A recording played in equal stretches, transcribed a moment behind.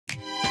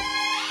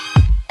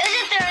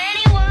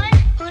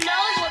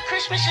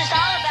Christmas is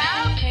all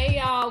about. Hey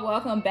y'all,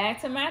 welcome back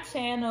to my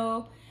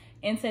channel.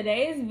 In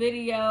today's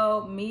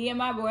video, me and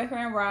my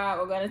boyfriend Rob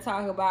are going to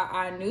talk about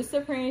our new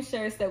Supreme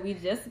shirts that we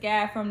just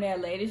got from their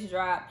latest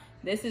drop.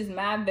 This is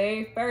my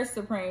very first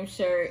Supreme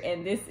shirt,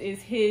 and this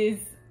is his.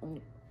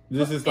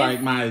 This is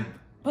like my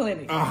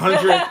plenty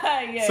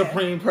 100th yeah.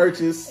 Supreme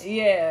purchase.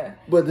 Yeah.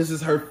 But this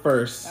is her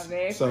first. My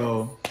very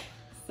so first.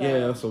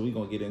 Yeah, so we're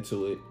going to get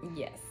into it.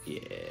 Yes.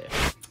 Yeah.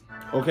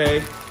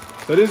 Okay.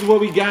 So this is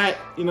what we got,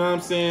 you know what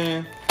I'm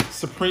saying?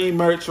 Supreme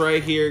merch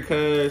right here,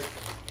 because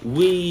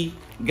we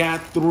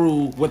got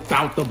through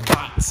without the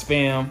bots,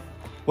 fam.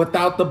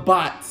 Without the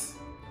bots.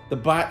 The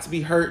bots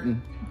be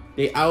hurting.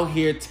 They out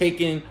here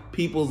taking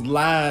people's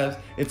lives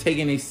and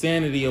taking their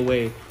sanity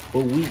away.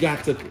 But we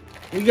got to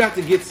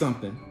get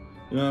something.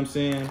 You know what I'm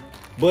saying?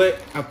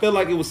 But I feel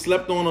like it was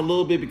slept on a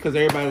little bit because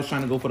everybody was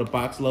trying to go for the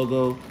box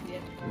logo. Yeah.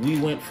 We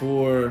went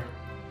for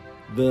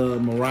the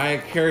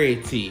Mariah Carey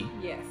tee.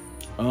 Yes.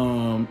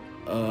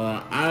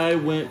 I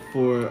went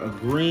for a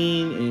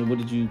green, and what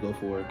did you go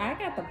for? I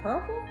got the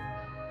purple.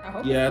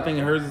 I think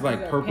hers is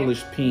like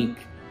purplish pink,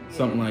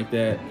 something like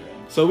that. Yeah.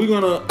 So we're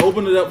gonna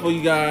open it up for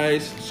you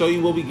guys, show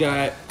you what we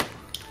got.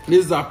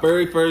 This is our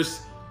very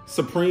first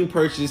Supreme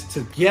purchase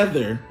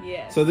together.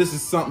 Yeah. So this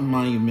is something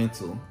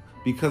monumental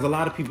because a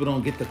lot of people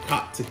don't get to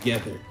cop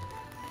together.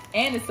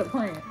 And it's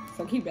Supreme,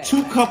 so keep that.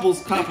 Two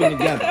couples copping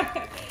together.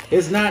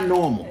 It's not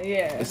normal.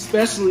 Yeah.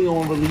 Especially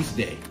on release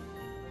day.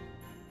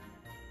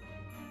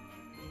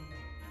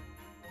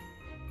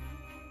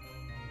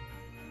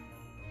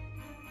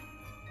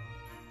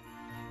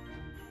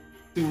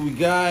 See what we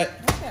got.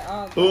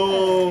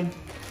 Boom.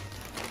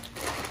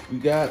 We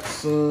got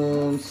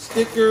some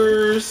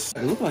stickers.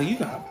 It looks like you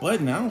got a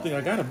button. I don't think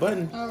I got a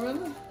button. Oh,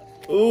 really?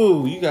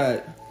 Ooh, you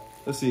got,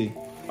 let's see.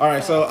 All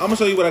right, so I'm gonna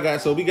show you what I got.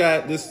 So we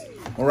got this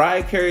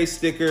Mariah Carey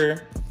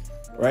sticker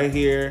right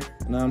here.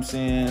 You know what I'm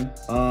saying?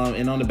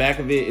 And on the back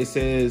of it, it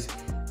says,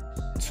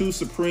 "To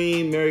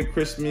Supreme, Merry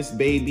Christmas,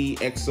 baby,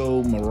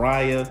 XO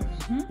Mariah."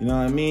 You know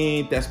what I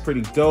mean? That's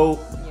pretty dope.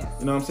 Yes.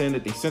 You know what I'm saying?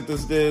 That they sent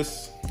us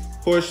this.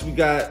 Of course, we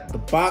got the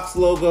box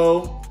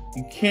logo.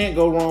 You can't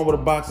go wrong with a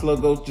box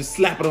logo. Just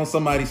slap it on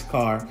somebody's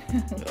car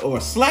or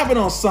slap it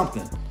on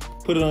something.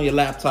 Put it on your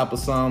laptop or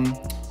something.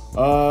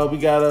 We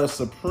got a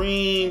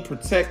Supreme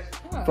Protect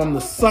from the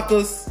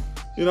Suckers.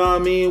 You know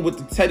what I mean? With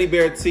the teddy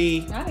bear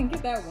tee. I didn't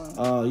get that one.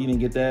 Oh, you didn't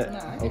get that? No,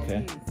 I got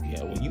okay. these.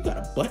 Yeah, well, you got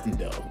a button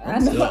though. I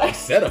I'm know. still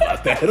upset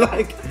about that.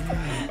 Like,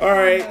 all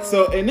right.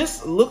 So, and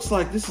this looks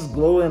like this is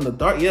glow in the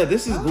dark. Yeah,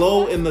 this is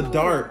glow in the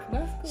dark.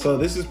 That's cool. So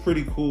this is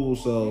pretty cool.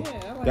 So Yeah,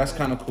 I like that's that.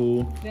 kind of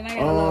cool. Then I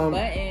got a little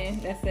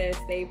button that says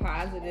 "Stay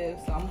positive,"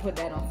 so I'm gonna put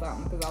that on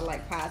something because I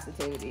like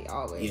positivity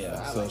always.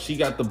 Yeah, I so like she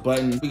got the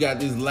button. We got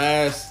this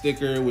last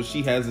sticker, which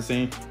she has the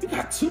same. We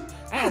got two.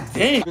 Ah,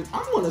 dang. I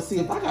want to see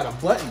if I got a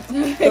button.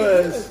 I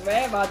Because, was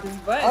mad about this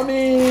button. I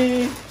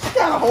mean, she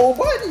got a whole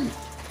button.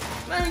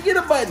 Let me get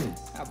a button.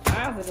 A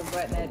positive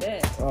button at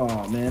that.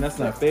 Oh, man, that's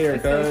not fair,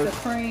 It says cuz.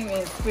 Supreme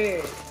in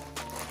spirit.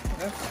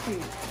 That's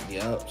cute.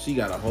 Yep, she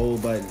got a whole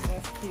button.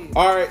 That's cute.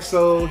 All right,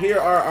 so here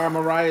are our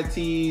Mariah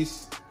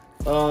tees.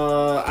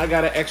 I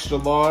got an extra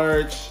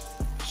large.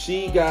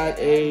 She got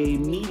a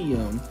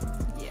medium.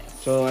 Yes.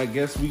 So I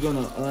guess we're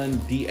gonna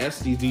un-DS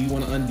these. Do you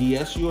want to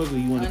un-DS yours, or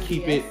you want to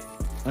keep it?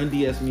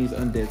 Un-DS means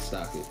undead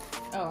stock it.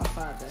 Oh, I'm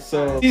sorry.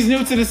 So she's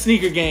new to the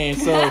sneaker game.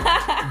 So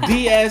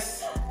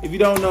DS, if you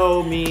don't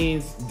know,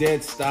 means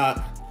dead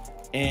stock,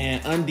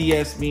 and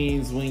un-DS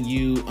means when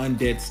you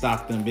undead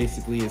stock them.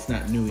 Basically, it's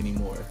not new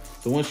anymore.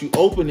 So once you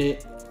open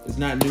it, it's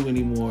not new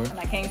anymore. And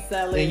I can't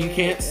sell it. And you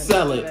can't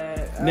sell it.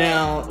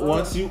 Now,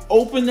 once you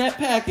open that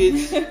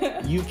package,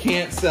 you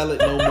can't sell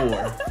it no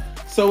more.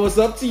 So it's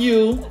up to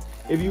you.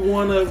 If you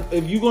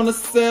gonna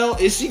sell,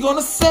 is she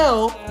gonna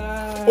sell?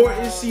 Or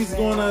is she's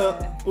gonna,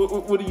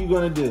 what are you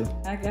gonna do?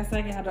 I guess I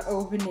gotta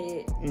open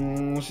it.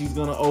 She's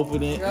gonna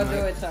open it. Girl, do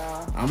it,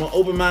 y'all. I'm gonna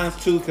open mine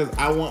too, because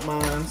I want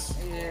mine.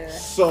 Yeah.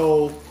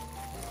 So,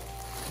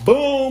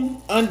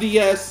 boom,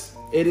 un-DS.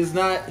 It is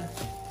not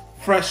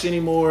fresh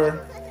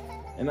anymore.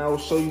 And I will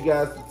show you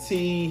guys the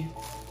tee.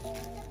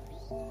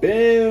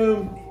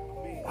 Boom.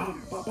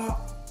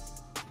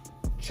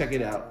 Check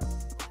it out.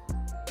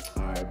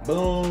 All right,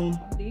 boom.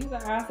 These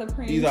are our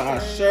Supreme These are our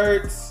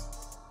shirts.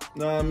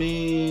 Know what I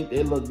mean?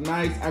 It look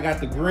nice. I got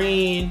the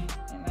green.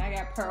 And I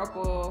got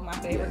purple, my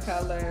favorite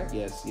color.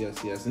 Yes,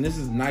 yes, yes. And this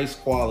is nice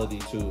quality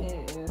too.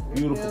 It is.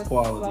 Beautiful feels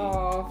quality.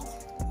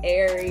 Soft,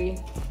 airy.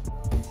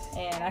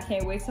 And I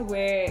can't wait to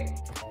wear it.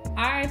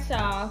 Alright,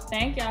 y'all.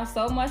 Thank y'all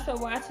so much for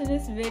watching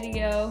this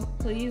video.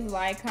 Please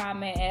like,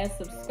 comment, and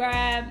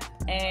subscribe.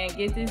 And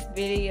get this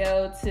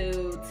video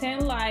to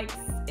 10 likes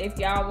if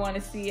y'all want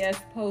to see us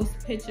post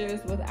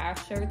pictures with our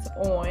shirts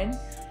on.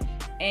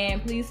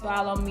 And please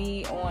follow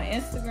me on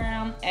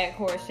Instagram at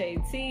xoxo,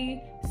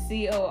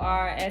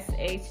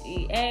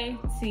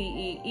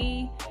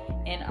 CORSHEATEE.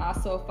 And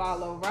also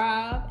follow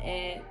Rob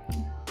at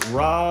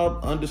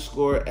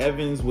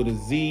Rob_Evans with a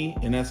Z,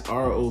 and that's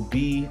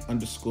ROB_EVANZ.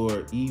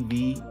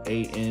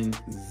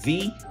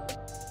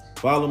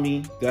 Follow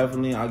me,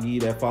 definitely. I'll give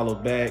you that follow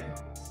back.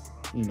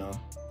 you know,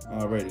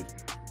 already.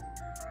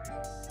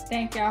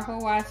 Thank y'all for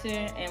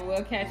watching, and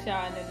we'll catch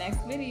y'all in the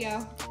next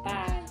video.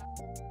 Bye.